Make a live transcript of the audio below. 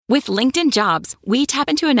With LinkedIn Jobs, we tap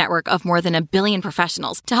into a network of more than 1 billion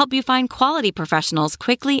professionals to help you find quality professionals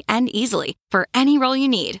quickly and easily for any role you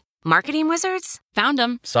need. Marketing wizards? Found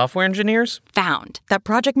them. Software engineers? Found. That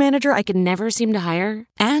project manager I could never seem to hire?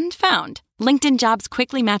 And found. LinkedIn Jobs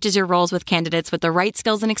quickly matches your roles with candidates with the right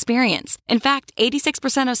skills and experience. In fact,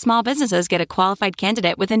 86% of small businesses get a qualified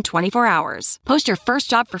candidate within 24 hours. Post your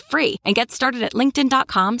first job for free and get started at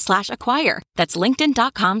linkedin.com/acquire. That's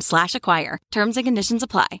linkedin.com/acquire. Terms and conditions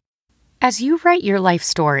apply. As you write your life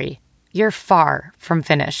story, you're far from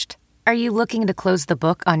finished. Are you looking to close the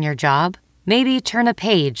book on your job? Maybe turn a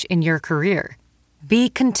page in your career? Be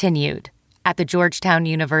continued at the Georgetown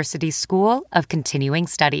University School of Continuing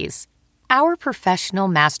Studies. Our professional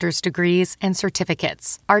master's degrees and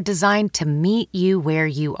certificates are designed to meet you where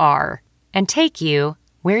you are and take you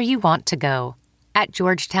where you want to go. At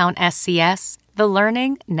Georgetown SCS, the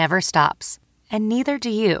learning never stops, and neither do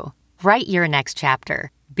you. Write your next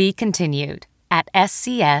chapter. Be continued at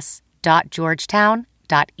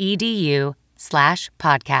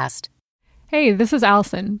scs.georgetown.edu/podcast. Hey, this is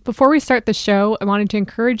Allison. Before we start the show, I wanted to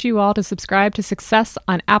encourage you all to subscribe to Success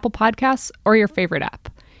on Apple Podcasts or your favorite app.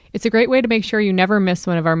 It's a great way to make sure you never miss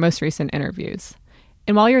one of our most recent interviews.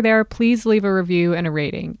 And while you're there, please leave a review and a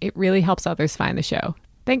rating. It really helps others find the show.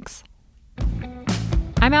 Thanks.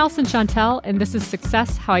 I'm Allison Chantel, and this is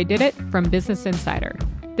Success How I Did It from Business Insider.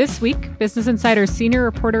 This week, Business Insider senior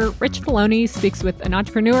reporter Rich Filoni speaks with an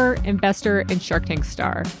entrepreneur, investor, and Shark Tank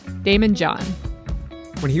star, Daymond John.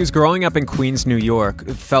 When he was growing up in Queens, New York,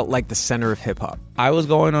 it felt like the center of hip-hop. I was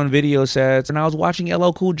going on video sets, and I was watching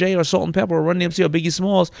LL Cool J or Salt and Pepper or Run DMC or Biggie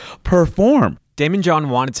Smalls perform. Daymond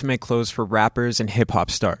John wanted to make clothes for rappers and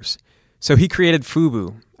hip-hop stars. So he created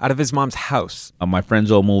FUBU out of his mom's house. My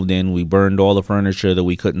friends all moved in. We burned all the furniture that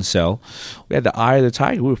we couldn't sell. We had the eye of the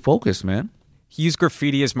tiger. We were focused, man. He used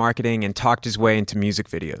graffiti as marketing and talked his way into music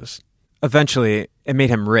videos. Eventually, it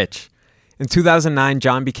made him rich. In 2009,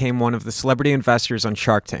 John became one of the celebrity investors on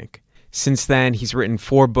Shark Tank. Since then, he's written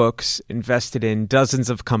 4 books, invested in dozens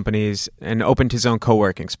of companies, and opened his own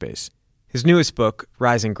co-working space. His newest book,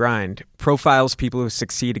 Rise and Grind, profiles people who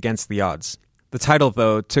succeed against the odds. The title,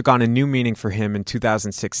 though, took on a new meaning for him in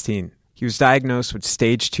 2016. He was diagnosed with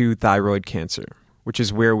stage 2 thyroid cancer, which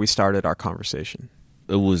is where we started our conversation.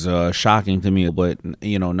 It was shocking to me, but,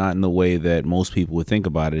 not in the way that most people would think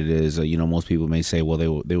about it is, most people may say,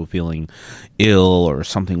 well, they were feeling ill or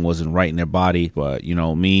something wasn't right in their body. But,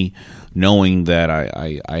 me knowing that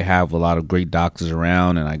I have a lot of great doctors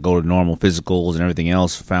around and I go to normal physicals and everything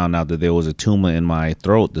else, found out that there was a tumor in my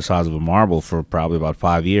throat the size of a marble for probably about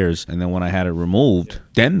 5 years. And then when I had it removed,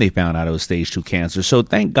 then they found out it was stage 2 cancer. So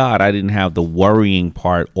thank God I didn't have the worrying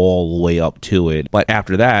part all the way up to it. But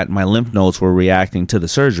after that, my lymph nodes were reacting to the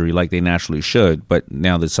surgery like they naturally should. But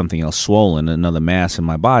now there's something else swollen, another mass in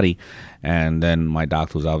my body. And then my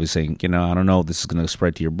doctor was obviously saying, I don't know if this is going to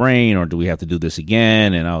spread to your brain or do we have to do this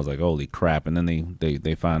again? And I was like, holy crap. And then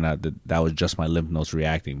they found out that was just my lymph nodes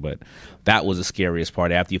reacting. But that was the scariest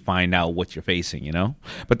part after you find out what you're facing,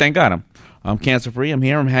 But thank God I'm cancer-free. I'm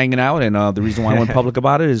here. I'm hanging out. And the reason why I went public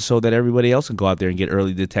about it is so that everybody else can go out there and get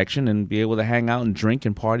early detection and be able to hang out and drink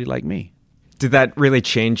and party like me. Did that really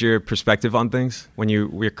change your perspective on things when you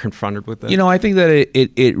were confronted with that? I think that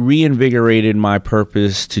it reinvigorated my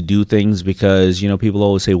purpose to do things because, people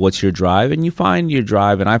always say, what's your drive? And you find your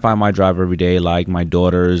drive, and I find my drive every day, like my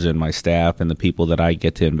daughters and my staff and the people that I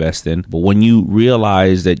get to invest in. But when you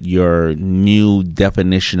realize that your new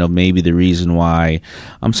definition of maybe the reason why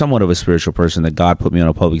I'm somewhat of a spiritual person, that God put me on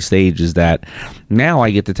a public stage, is that now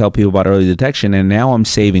I get to tell people about early detection, and now I'm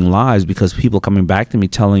saving lives because people coming back to me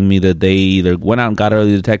telling me that they either went out and got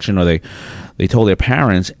early detection or they told their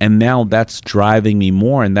parents, and now that's driving me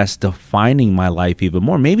more, and that's defining my life even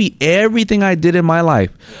more. Maybe everything I did in my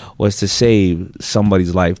life was to save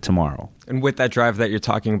somebody's life tomorrow. And with that drive that you're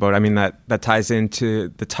talking about, I mean, that ties into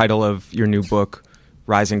the title of your new book,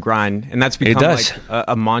 Rise and Grind, and that's become like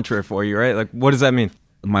a mantra for you, right? Like, what does that mean?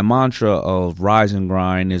 My mantra of Rise and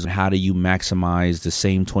Grind is, how do you maximize the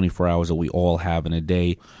same 24 hours that we all have in a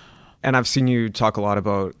day? And I've seen you talk a lot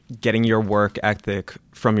about getting your work ethic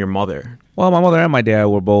from your mother. Well, my mother and my dad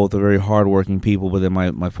were both very hardworking people, but then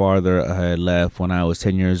my father had left when I was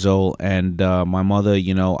 10 years old. And my mother,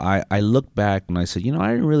 I look back and I said,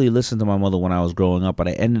 I didn't really listen to my mother when I was growing up, but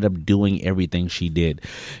I ended up doing everything she did.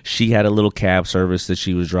 She had a little cab service that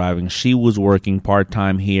she was driving. She was working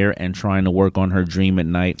part-time here and trying to work on her dream at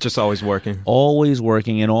night. Just always working. Always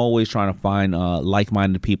working and always trying to find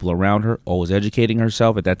like-minded people around her, always educating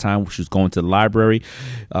herself. At that time, she was going to the library,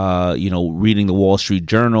 reading the Wall Street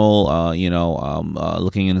Journal,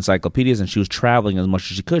 looking in encyclopedias, and she was traveling as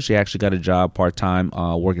much as she could. She actually got a job part-time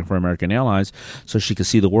working for American Airlines so she could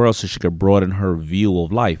see the world, so she could broaden her view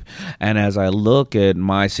of life. And as I look at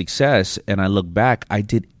my success and I look back, I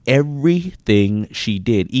did everything she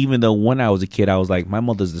did, even though when I was a kid, I was like, my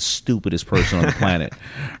mother's the stupidest person on the planet,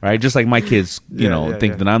 right? Just like my kids,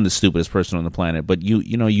 think that I'm the stupidest person on the planet. But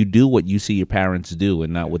you do what you see your parents do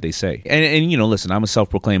and not what they say. And listen, I'm a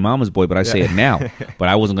self-proclaimed mama's boy, but I say it now. But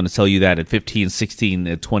I wasn't going to tell you that at 15, 16,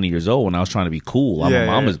 at 20 years old when I was trying to be cool. I'm a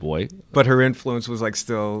mama's boy. But her influence was like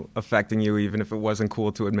still affecting you, even if it wasn't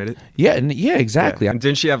cool to admit it. Yeah, exactly. Yeah. And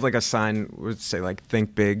didn't she have like a sign that would say like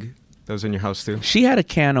 "Think Big"? That was in your house too? She had a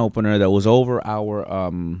can opener that was over our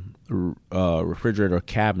refrigerator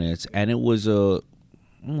cabinets, and it was I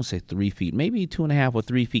won't say 3 feet, maybe 2.5 or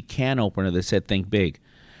 3 feet can opener that said "Think Big."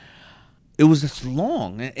 It was this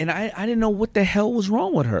long, and I didn't know what the hell was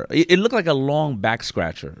wrong with her. It looked like a long back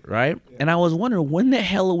scratcher, right? And I was wondering, when the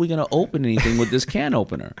hell are we going to open anything with this can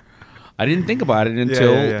opener? I didn't think about it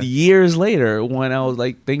until years later when I was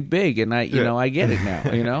like, "Think big," and I get it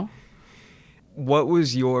now, What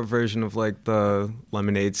was your version of like the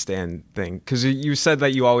lemonade stand thing? Because you said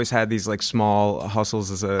that you always had these like small hustles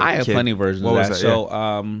as a kid. I have plenty of versions of that.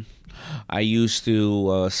 So I used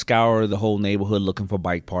to scour the whole neighborhood looking for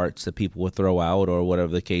bike parts that people would throw out or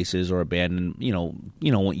whatever the case is, or abandon.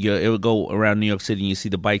 It would go around New York City and you see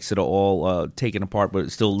the bikes that are all taken apart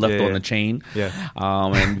but still left on the chain. Yeah.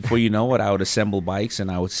 And before you know it, I would assemble bikes and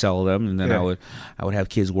I would sell them, and then I would have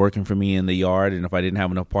kids working for me in the yard. And if I didn't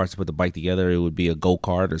have enough parts to put the bike together, it would be a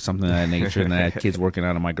go-kart or something of that nature. And I had kids working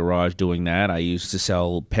out of my garage doing that. I used to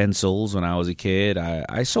sell pencils when I was a kid.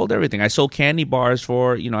 I sold everything. I sold candy bars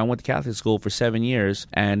for I went to Catholic school for 7 years,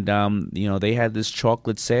 and they had this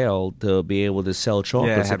chocolate sale to be able to sell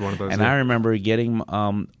chocolates. Yeah, I had one of those. And I remember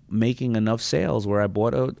making enough sales where I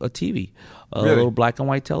bought a TV, little black and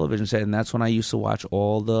white television set, and that's when I used to watch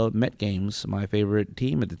all the Met games. My favorite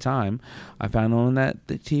team at the time, I found on the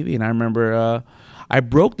TV, and I remember I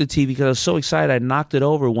broke the TV because I was so excited. I knocked it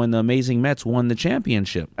over when the amazing Mets won the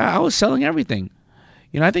championship. I was selling everything.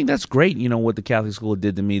 I think that's great, what the Catholic school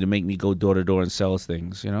did to me to make me go door to door and sell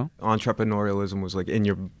things, Entrepreneurialism was like in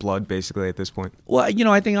your blood basically at this point. Well,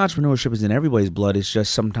 I think entrepreneurship is in everybody's blood. It's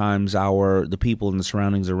just sometimes the people and the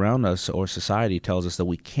surroundings around us or society tells us that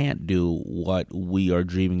we can't do what we are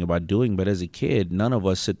dreaming about doing. But as a kid, none of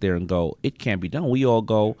us sit there and go, it can't be done. We all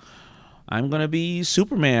go, I'm going to be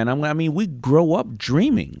Superman. We grow up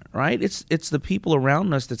dreaming, right? It's the people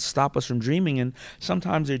around us that stop us from dreaming, and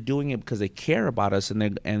sometimes they're doing it because they care about us,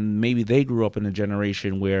 and maybe they grew up in a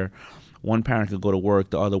generation where one parent could go to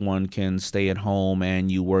work, the other one can stay at home, and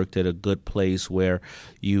you worked at a good place where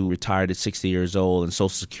you retired at 60 years old and Social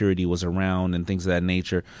Security was around and things of that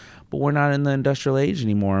nature. But we're not in the industrial age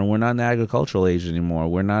anymore, and we're not in the agricultural age anymore.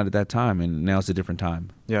 We're not at that time, and now it's a different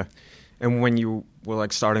time. Yeah. And when you were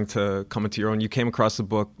like starting to come into your own, you came across the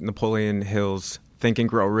book Napoleon Hill's Think and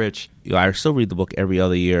Grow Rich. I still read the book every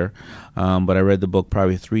other year, but I read the book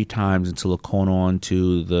probably 3 times until it caught on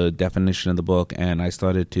to the definition of the book, and I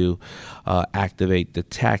started to activate the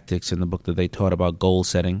tactics in the book that they taught about goal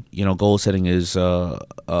setting. Goal setting is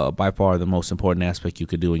by far the most important aspect you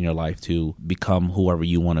could do in your life to become whoever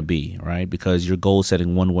you want to be, right? Because you're goal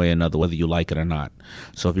setting one way or another, whether you like it or not.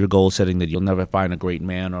 So if you're goal setting that you'll never find a great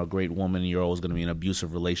man or a great woman, and you're always going to be in an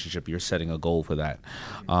abusive relationship, you're setting a goal for that.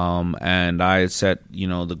 And I set,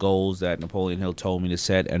 the goals that Napoleon Hill told me to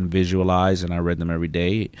set and visualize, and I read them every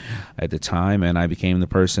day at the time, and I became the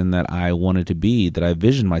person that I wanted to be, that I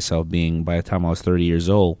visioned myself being by the time I was 30 years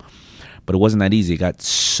old. But it wasn't that easy. It got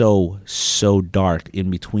so dark in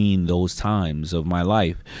between those times of my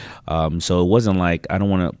life. So it wasn't like, I don't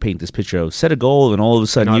want to paint this picture of set a goal and all of a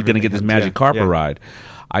sudden you're going to get this magic carpet ride.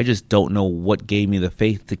 I just don't know what gave me the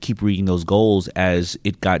faith to keep reading those goals as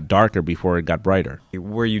it got darker before it got brighter.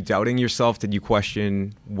 Were you doubting yourself? Did you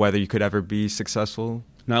question whether you could ever be successful?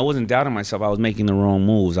 No, I wasn't doubting myself. I was making the wrong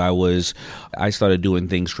moves. I started doing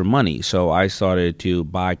things for money. So I started to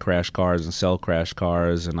buy crash cars and sell crash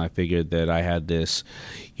cars, and I figured that I had this,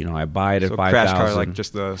 I buy it at $5,000. Crash car, like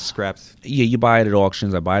just the scraps? Yeah, you buy it at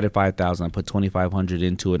auctions. I buy it at $5,000. I put $2,500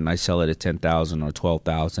 into it, and I sell it at $10,000 or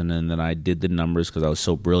 $12,000. And then I did the numbers because I was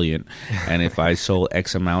so brilliant. And if I sold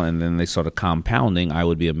X amount and then they started compounding, I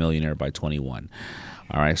would be a millionaire by 21.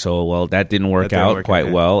 All right, so well, that didn't work out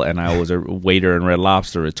quite well, and I was a waiter in Red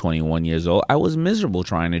Lobster at 21 years old. I was miserable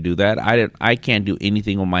trying to do that. I can't do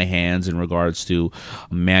anything with my hands in regards to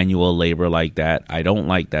manual labor like that. I don't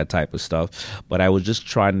like that type of stuff, but I was just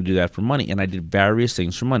trying to do that for money, and I did various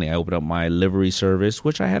things for money. I opened up my livery service,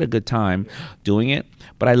 which I had a good time doing it,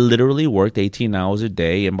 but I literally worked 18 hours a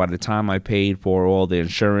day, and by the time I paid for all the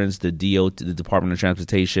insurance, the DOT, the Department of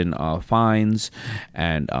Transportation fines,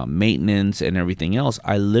 and maintenance and everything else,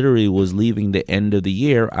 I literally was leaving the end of the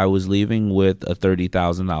year. I was leaving with a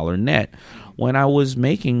 $30,000 net. When I was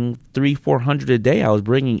making $300-400 a day, I was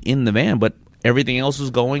bringing in the van, but everything else was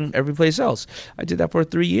going every place else. I did that for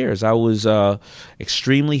 3 years. I was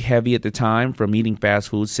extremely heavy at the time from eating fast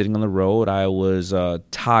food, sitting on the road. I was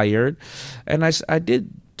tired, and I did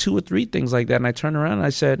 2 or 3 things like that. And I turned around and I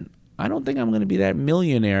said, I don't think I'm going to be that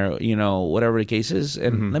millionaire, whatever the case is,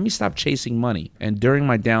 and let me stop chasing money. And during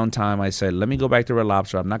my downtime, I said, let me go back to Red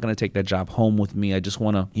Lobster. I'm not going to take that job home with me. I just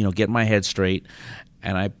want to, get my head straight.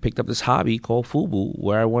 And I picked up this hobby called FUBU,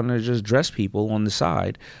 where I wanted to just dress people on the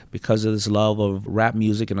side because of this love of rap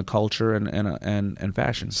music and a culture and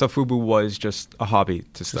fashion. So FUBU was just a hobby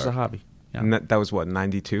to start? Just a hobby. Yeah. And that was what,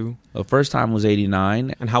 92? The first time was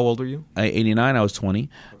 89. And how old were you? 89, I was 20.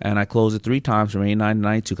 And I closed it 3 times from 89 to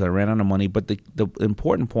 92 because I ran out of money. But the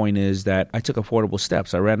important point is that I took affordable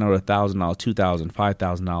steps. I ran out of $1,000, $2,000,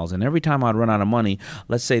 $5,000. And every time I'd run out of money,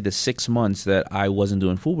 let's say the 6 months that I wasn't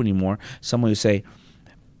doing FUBU anymore, someone would say,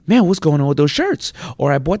 man, what's going on with those shirts?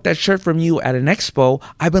 Or I bought that shirt from you at an expo.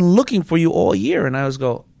 I've been looking for you all year. And I was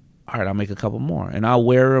go, all right, I'll make a couple more. And I'll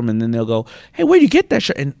wear them. And then they'll go, hey, where'd you get that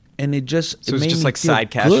shirt? And it just so it was just like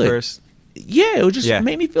side cash good. First. Yeah, it was just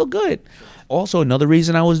made me feel good. Also, another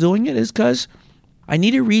reason I was doing it is because I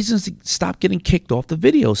needed reasons to stop getting kicked off the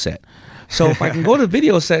video set. So if I can go to the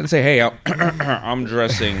video set and say, hey, I'm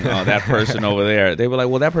dressing that person over there, they were like,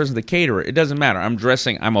 well, that person's the caterer. It doesn't matter. I'm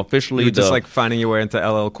dressing. I'm officially just like finding your way into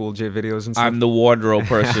LL Cool J videos and stuff. I'm the wardrobe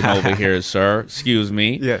person over here, sir. Excuse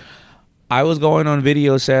me. Yeah. I was going on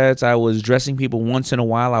video sets. I was dressing people once in a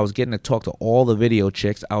while. I was getting to talk to all the video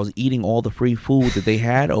chicks. I was eating all the free food that they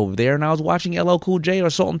had over there. And I was watching LL Cool J or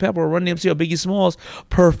Salt and Pepper or Run DMC or Biggie Smalls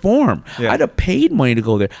perform. Yeah. I'd have paid money to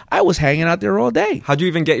go there. I was hanging out there all day. How'd you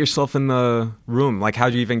even get yourself in the room? Like,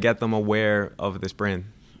 how'd you even get them aware of this brand?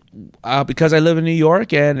 Because I live in New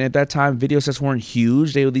York, and at that time, video sets weren't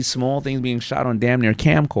huge. They were these small things being shot on damn near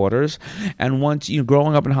camcorders. And once,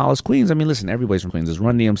 growing up in Hollis, Queens, I mean, listen, everybody's from Queens. There's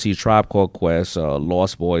Run DMC, Tribe Called Quest,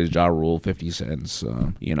 Lost Boys, Ja Rule, 50 Cent,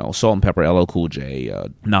 Salt and Pepper, LL Cool J,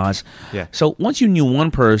 Nas. Yeah. So once you knew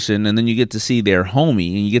one person, and then you get to see their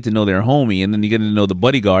homie, and you get to know their homie, and then you get to know the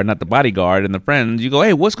bodyguard, not the bodyguard, and the friends, you go,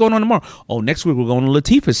 hey, what's going on tomorrow? Oh, next week we're going to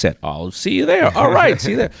Latifah's set. I'll see you there. All right,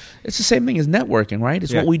 see you there. It's the same thing as networking, right?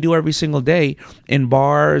 It's what we do every single day in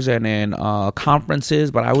bars and in conferences,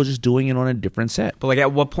 but I was just doing it on a different set. But like,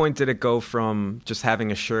 at what point did it go from just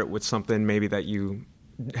having a shirt with something maybe that you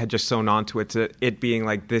had just sewn onto it to it being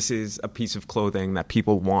like, this is a piece of clothing that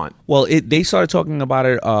people want? Well, they started talking about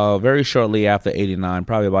it very shortly after 89,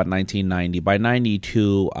 probably about 1990. By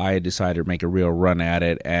 92, I decided to make a real run at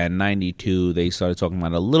it, and 92, they started talking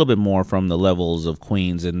about it a little bit more from the levels of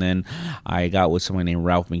Queens, and then I got with someone named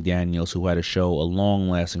Ralph McDaniels, who had a show, a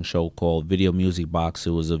long-lasting show called Video Music Box.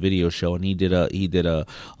 It was a video show, and he did a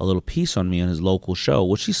little piece on me on his local show,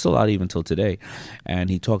 which he's still out even till today,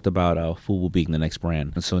 and he talked about FUBU being the next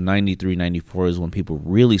brand. And so 93, 94 is when people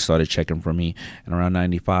really started checking for me. And around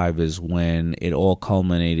 95 is when it all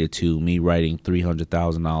culminated to me writing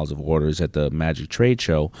 $300,000 of orders at the Magic Trade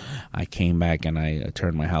Show. I came back and I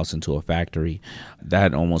turned my house into a factory.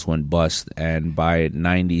 That almost went bust. And by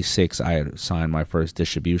 96, I had signed my first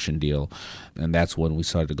distribution deal. And that's when we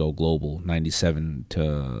started to go global, 97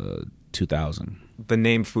 to 2000. The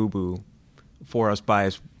name FUBU, For Us By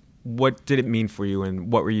Us, what did it mean for you,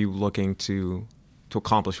 and what were you looking to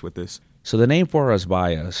accomplish with this? So the name For Us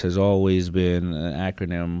By Us has always been an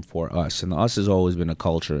acronym for us, and us has always been a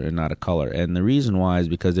culture and not a color. And the reason why is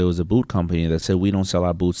because there was a boot company that said we don't sell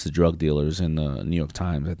our boots to drug dealers in the New York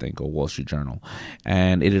Times, I think, or Wall Street Journal.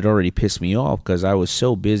 And it had already pissed me off because I was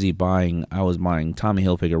so busy buying. I was buying Tommy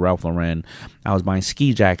Hilfiger, Ralph Lauren. I was buying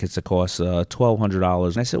ski jackets that cost $1,200.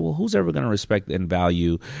 And I said, well, who's ever going to respect and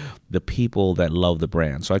value the people that love the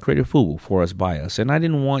brand? So I created FUBU, For Us By Us. And I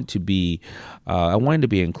didn't want to be, I wanted to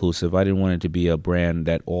be inclusive. I didn't want it to be a brand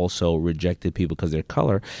that also rejected people because of their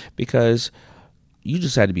color, because you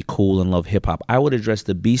just had to be cool and love hip hop. I would address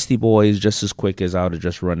the Beastie Boys just as quick as I would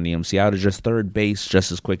address Run DMC. I would address Third Base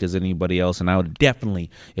just as quick as anybody else. And I would definitely,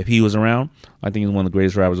 if he was around, I think he's one of the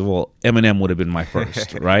greatest rappers of all. Eminem would have been my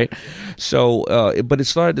first, right? So, but it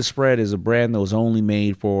started to spread as a brand that was only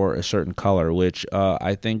made for a certain color, which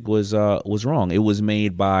I think was wrong. It was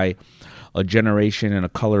made by a generation and a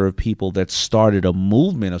color of people that started a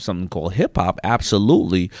movement of something called hip-hop,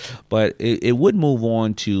 absolutely, but it would move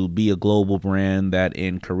on to be a global brand that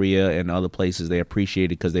in Korea and other places they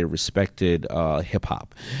appreciated because they respected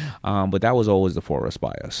hip-hop. But that was always the forest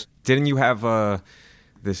bias. Didn't you have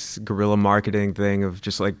this guerrilla marketing thing of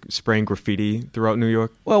just like spraying graffiti throughout New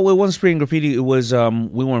York? Well, we wasn't spraying graffiti. It was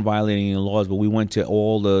we weren't violating any laws, but we went to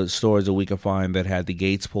all the stores that we could find that had the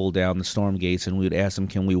gates pulled down, the storm gates, and we would ask them,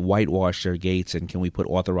 can we whitewash their gates and can we put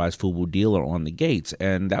authorized food dealer on the gates?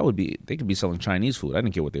 And that would be, they could be selling Chinese food. I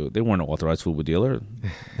didn't care what they weren't an authorized food dealer.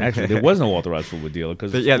 Actually, there was no authorized food dealer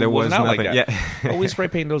because there was not nothing. Like that. Yeah. But we spray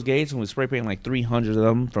painted those gates, and we spray painted like 300 of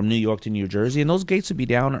them from New York to New Jersey, and those gates would be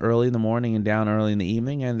down early in the morning and down early in the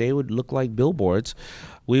evening, and they would look like billboards.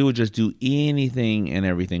 We would just do anything and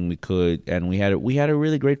everything we could, and we had a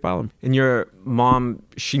really great following. And your mom,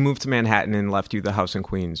 she moved to Manhattan and left you the house in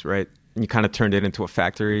Queens, right? And you kind of turned it into a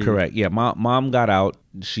factory. Correct. Yeah, mom got out.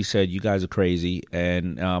 She said, "You guys are crazy."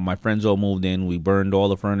 And my friends all moved in. We burned all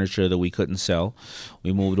the furniture that we couldn't sell.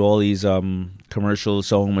 We moved all these commercial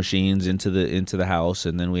sewing machines into the house,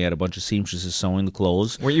 and then we had a bunch of seamstresses sewing the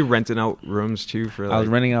clothes. Weren't you renting out rooms too? I was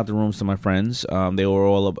renting out the rooms to my friends. They were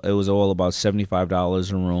all. It was all about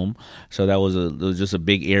 $75 a room. So it was just a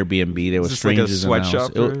big Airbnb. There were strangers like a in the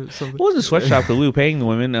house. sweatshop or something? It wasn't a sweatshop because we were paying the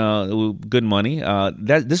women good money.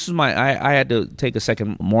 This was I had to take a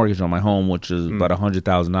second mortgage on my home, which is about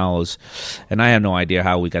 $100,000, and I have no idea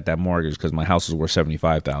how we got that mortgage because my house was worth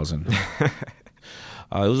 $75,000.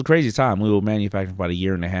 It was a crazy time. We were manufacturing for about a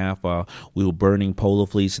year and a half. We were burning polo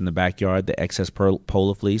fleece in the backyard, the excess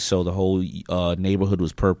polo fleece, so the whole neighborhood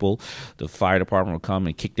was purple. The fire department would come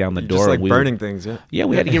and kick down the door. Just like burning things, yeah? Yeah,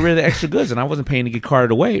 we had to get rid of the extra goods, and I wasn't paying to get carted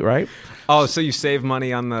away, right? Oh, so you save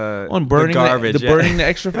money on burning the garbage. Burning the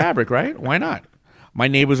extra fabric, right? Why not? My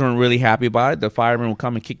neighbors weren't really happy about it. The firemen would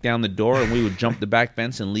come and kick down the door, and we would jump the back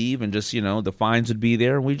fence and leave, and just, the fines would be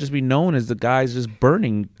there, and we'd just be known as the guys just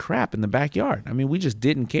burning crap in the backyard. I mean, we just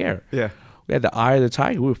didn't care. Yeah. We had the eye of the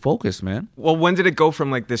tiger. We were focused, man. Well, when did it go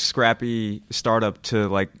from like this scrappy startup to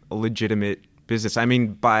like a legitimate business? I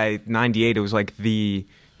mean, by 98, it was like the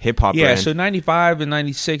hip-hop brand. So 95 and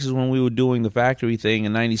 96 is when we were doing the factory thing.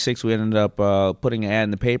 In 96, we ended up putting an ad in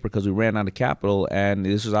the paper because we ran out of capital, and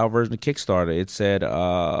this was our version of Kickstarter. It said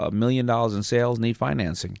 $1 million in sales, need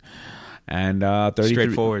financing. And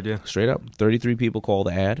straightforward, yeah. Straight up. 33 people called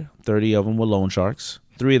the ad. 30 of them were loan sharks.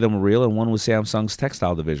 3 of them were real, and 1 was Samsung's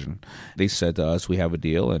textile division. They said to us, we have a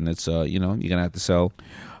deal, and it's, you're going to have to sell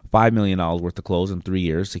 $5 million worth of clothes in 3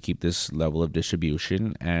 years to keep this level of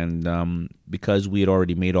distribution. And because we had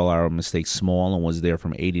already made all our mistakes small and was there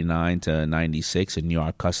from 89 to 96 and knew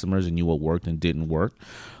our customers and knew what worked and didn't work,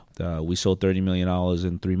 we sold $30 million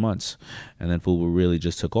in 3 months. And then FUBU really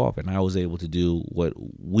just took off. And I was able to do what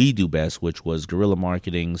we do best, which was guerrilla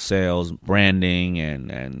marketing, sales, branding,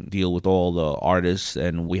 and deal with all the artists.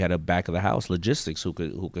 And we had a back of the house logistics who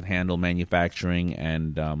could handle manufacturing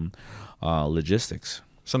and logistics.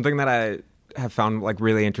 Something that I have found like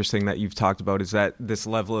really interesting that you've talked about is that this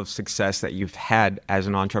level of success that you've had as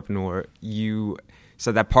an entrepreneur, you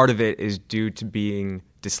said that part of it is due to being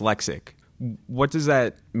dyslexic. What does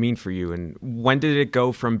that mean for you? And when did it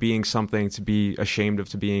go from being something to be ashamed of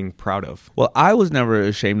to being proud of? Well, I was never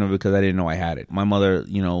ashamed of it because I didn't know I had it. My mother,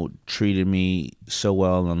 treated me so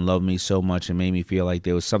well and loved me so much and made me feel like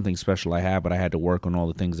there was something special I had, but I had to work on all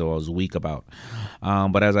the things that I was weak about.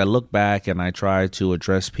 But as I look back and I try to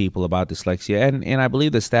address people about dyslexia, and I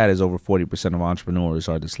believe the stat is over 40% of entrepreneurs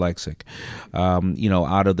are dyslexic.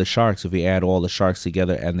 Out of the sharks, if we add all the sharks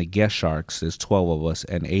together and the guest sharks, there's 12 of us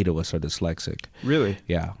and 8 of us are dyslexic. Really?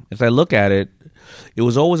 Yeah. If I look at it, it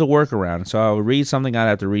was always a workaround. So I would read something, I'd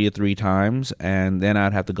have to read it 3 times, and then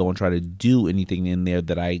I'd have to go and try to do anything in there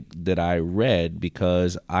that I read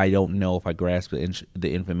because I don't know if I grasp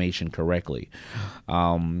the information correctly.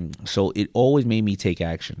 So it always made me take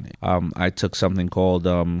action. I took something called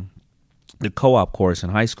the co-op course in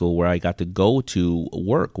high school where I got to go to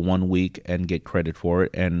work 1 week and get credit for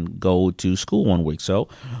it and go to school 1 week. So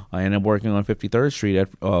I ended up working on 53rd Street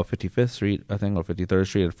at 55th Street, I think, or 53rd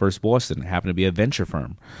Street at First Boston. It happened to be a venture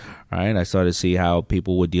firm. Right? I started to see how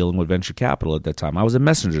people were dealing with venture capital at that time. I was a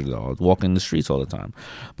messenger, though. I was walking the streets all the time.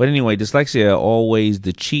 But anyway, dyslexia, always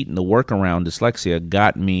the cheat and the workaround dyslexia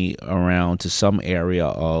got me around to some area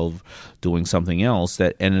of doing something else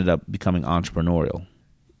that ended up becoming entrepreneurial.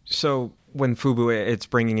 So when Fubu, it's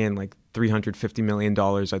bringing in like $350 million,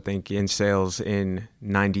 I think, in sales in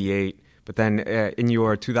 98. But then in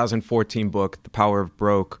your 2014 book, The Power of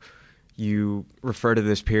Broke, you refer to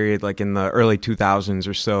this period like in the early 2000s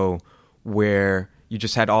or so where you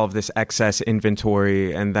just had all of this excess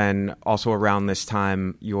inventory. And then also around this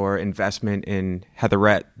time, your investment in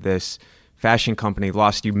Heatherette, this fashion company,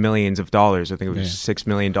 lost you millions of dollars. I think it was $6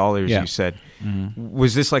 million, you said. Mm-hmm.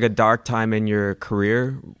 Was this like a dark time in your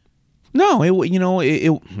career? No,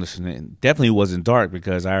 listen, it definitely wasn't dark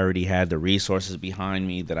because I already had the resources behind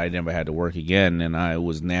me that I never had to work again. And I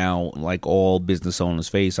was now, like all business owners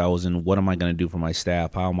face, I was in, what am I going to do for my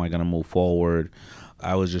staff? How am I going to move forward?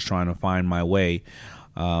 I was just trying to find my way.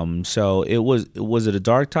 So was it a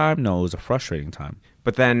dark time? No, it was a frustrating time.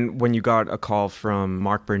 But then when you got a call from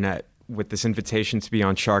Mark Burnett with this invitation to be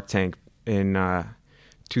on Shark Tank in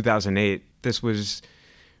 2008, this was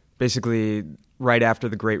basically right after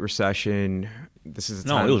the Great Recession. This is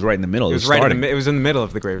it was right in the middle. It was it was in the middle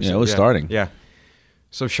of the Great Recession. Yeah, it was starting. Yeah.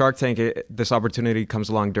 So Shark Tank, this opportunity comes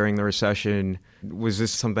along during the recession. Was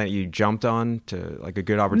this something that you jumped on to like a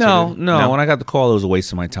good opportunity? No. When I got the call, it was a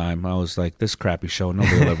waste of my time. I was like, this crappy show,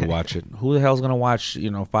 nobody will ever watch it. Who the hell's going to watch,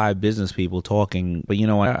 5 business people talking? But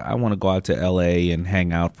I want to go out to L.A. and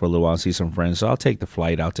hang out for a little while and see some friends. So I'll take the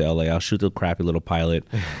flight out to L.A. I'll shoot the crappy little pilot.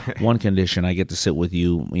 One condition, I get to sit with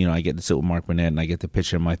you. I get to sit with Mark Burnett and I get to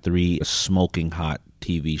pitch in my 3 smoking hot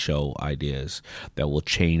TV show ideas that will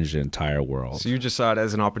change the entire world. So you just saw it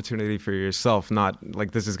as an opportunity for yourself, not like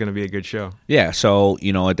this is going to be a good show. Yeah. So,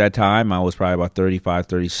 at that time I was probably about 35,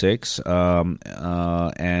 36. And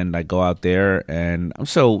I go out there and I'm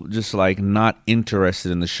so just like not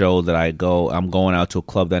interested in the show that I'm going out to a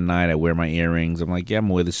club that night. I wear my earrings. I'm like, yeah, I'm going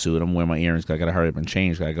to wear the suit. I'm going to wear my earrings. I got to hurry up and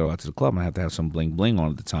change. I go out to the club and I have to have some bling bling on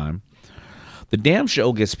at the time. The damn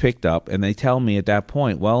show gets picked up, and they tell me at that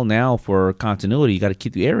point, well, now for continuity, you got to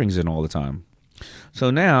keep the earrings in all the time. So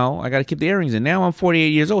now I got to keep the earrings in. Now I'm 48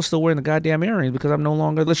 years old, still wearing the goddamn earrings because I'm no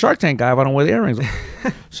longer the Shark Tank guy if I don't wear the earrings.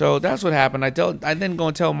 So that's what happened. I then go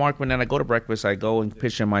and tell Mark when I go to breakfast, I go and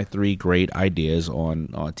pitch in my 3 great ideas on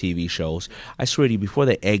TV shows. I swear to you, before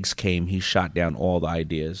the eggs came, he shot down all the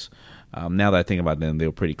ideas. Now that I think about them, they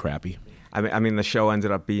were pretty crappy. I mean, the show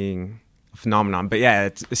ended up being phenomenon. But yeah,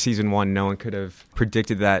 it's season 1. No one could have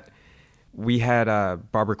predicted that. We had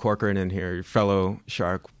Barbara Corcoran in here, your fellow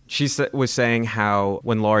shark. She was saying how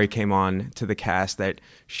when Laurie came on to the cast that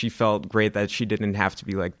she felt great that she didn't have to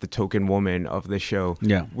be like the token woman of the show.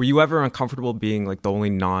 Yeah. Were you ever uncomfortable being like the only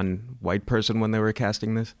non-white person when they were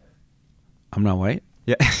casting this? I'm not white?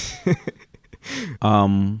 Yeah.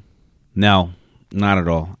 No, not at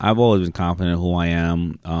all. I've always been confident in who I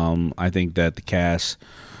am. I think that the cast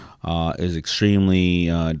is extremely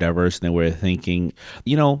diverse in their way of thinking.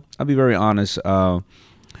 I'll be very honest.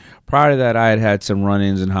 Prior to that, I had some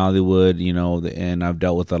run-ins in Hollywood, and I've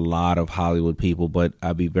dealt with a lot of Hollywood people. But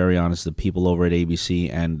I'll be very honest, the people over at ABC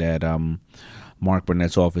and at Mark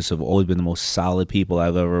Burnett's office have always been the most solid people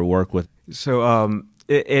I've ever worked with. So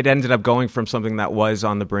it ended up going from something that was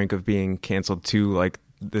on the brink of being canceled to like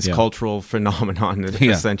this cultural phenomenon,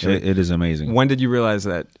 essentially. It is amazing. When did you realize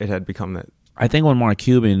that it had become that? I think when Mark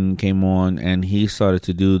Cuban came on and he started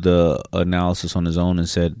to do the analysis on his own and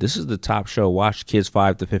said, this is the top show, watch kids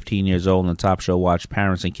 5 to 15 years old, and the top show, watch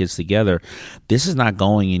parents and kids together. This is not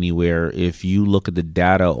going anywhere. If you look at the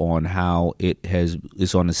data on how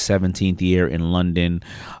it's on the 17th year in London,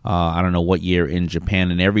 I don't know what year in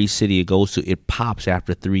Japan, and every city it goes to, it pops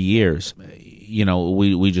after 3 years.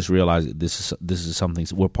 We just realized this is something,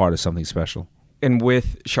 we're part of something special. And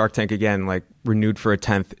with Shark Tank, again, like renewed for a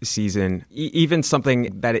 10th season, even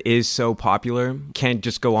something that is so popular can't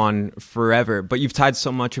just go on forever. But you've tied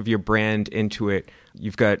so much of your brand into it.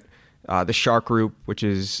 You've got the Shark Group, which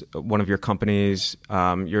is one of your companies.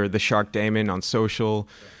 You're the Shark Daemon on social.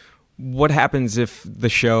 What happens if the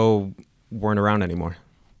show weren't around anymore?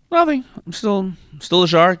 Nothing. I'm still a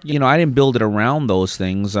shark. I didn't build it around those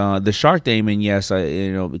things. The Shark Daemon, yes,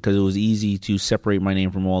 because it was easy to separate my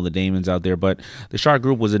name from all the Daemons out there. But the Shark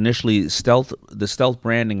Group was initially the stealth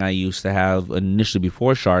branding I used to have initially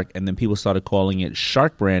before Shark, and then people started calling it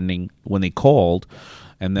Shark branding when they called.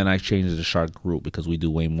 And then I changed it to Shark Group because we do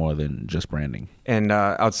way more than just branding. And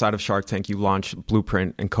outside of Shark Tank, you launched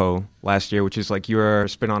Blueprint & Co. last year, which is like your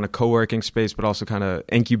spin on a co-working space, but also kind of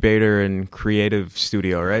incubator and creative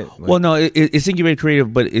studio, right? Well, no, it's incubator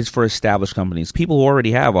creative, but it's for established companies. People who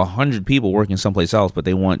already have 100 people working someplace else, but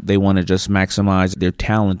they want to just maximize their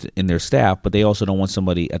talent in their staff, but they also don't want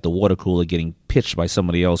somebody at the water cooler getting pitched by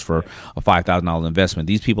somebody else for a $5,000 investment.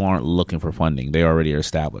 These people aren't looking for funding. They already are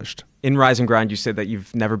established. In Rise and Grind, you said that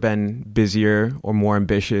you've never been busier or more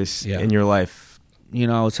ambitious in your life. You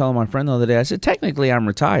know, I was telling my friend the other day, I said, technically I'm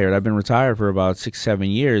retired. I've been retired for about 6-7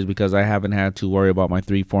 years because I haven't had to worry about my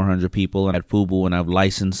 300-400 people and at FUBU, and I've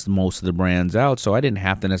licensed most of the brands out. So I didn't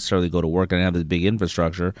have to necessarily go to work. I didn't have this big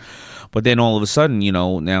infrastructure. But then all of a sudden, you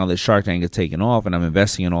know, now that Shark Tank has taken off and I'm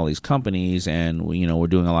investing in all these companies and, you know, we're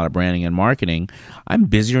doing a lot of branding and marketing, I'm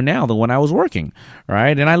busier now than when I was working,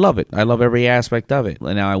 right? And I love it. I love every aspect of it.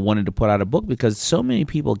 And now I wanted to put out a book because so many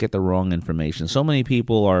people get the wrong information. So many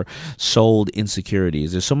people are sold insecurities.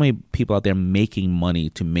 There's so many people out there making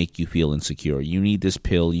money to make you feel insecure. You need this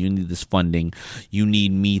pill. You need this funding. You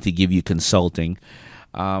need me to give you consulting.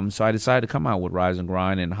 So I decided to come out with Rise and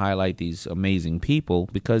Grind and highlight these amazing people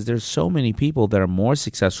because there's so many people that are more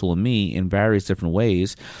successful than me in various different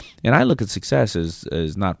ways. And I look at success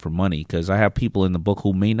as not for money because I have people in the book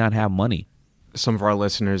who may not have money. Some of our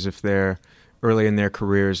listeners, if they're early in their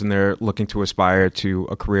careers and they're looking to aspire to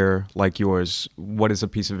a career like yours, what is a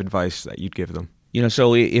piece of advice that you'd give them? You know,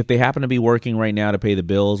 so if they happen to be working right now to pay the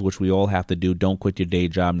bills, which we all have to do, don't quit your day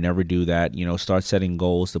job. Never do that. You know, start setting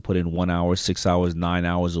goals to put in 1 hour, 6 hours, 9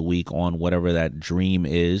 hours a week on whatever that dream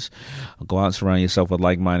is. Go out and surround yourself with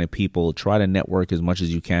like-minded people. Try to network as much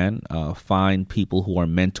as you can. Find people who are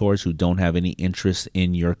mentors who don't have any interest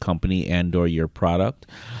in your company and or your product.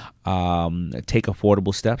 Take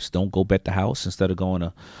affordable steps. Don't go bet the house. Instead of going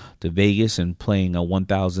to Vegas and playing a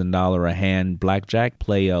 $1,000 a hand blackjack,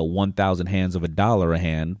 play 1,000 hands of $1 a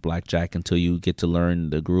hand blackjack until you get to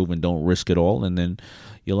learn the groove and don't risk it all, and then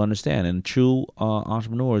you'll understand. And true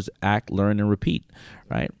entrepreneurs act, learn, and repeat,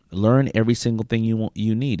 right? Learn every single thing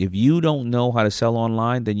you need. If you don't know how to sell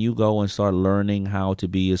online, then you go and start learning how to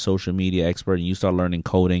be a social media expert, and you start learning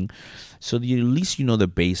coding. So at least you know the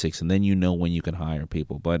basics, and then you know when you can hire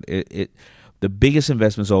people. But the biggest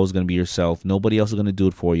investment is always going to be yourself. Nobody else is going to do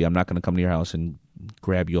it for you. I'm not going to come to your house and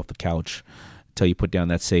grab you off the couch, tell you put down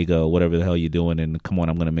that Sega or whatever the hell you're doing, and come on,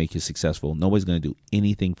 I'm going to make you successful. Nobody's going to do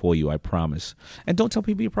anything for you, I promise. And don't tell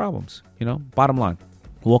people your problems. You know, bottom line,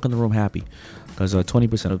 walk in the room happy, because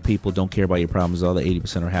 20% of people don't care about your problems. The other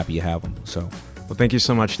 80% are happy you have them. So, well, thank you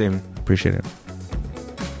so much, Damon. Appreciate it.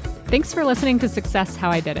 Thanks for listening to Success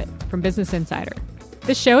How I Did It from Business Insider.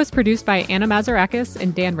 This show is produced by Anna Mazarakis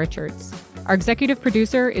and Dan Richards. Our executive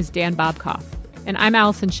producer is Dan Bobkoff, and I'm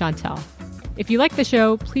Allison Chantel. If you like the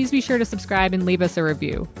show, please be sure to subscribe and leave us a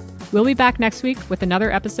review. We'll be back next week with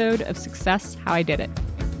another episode of Success How I Did It.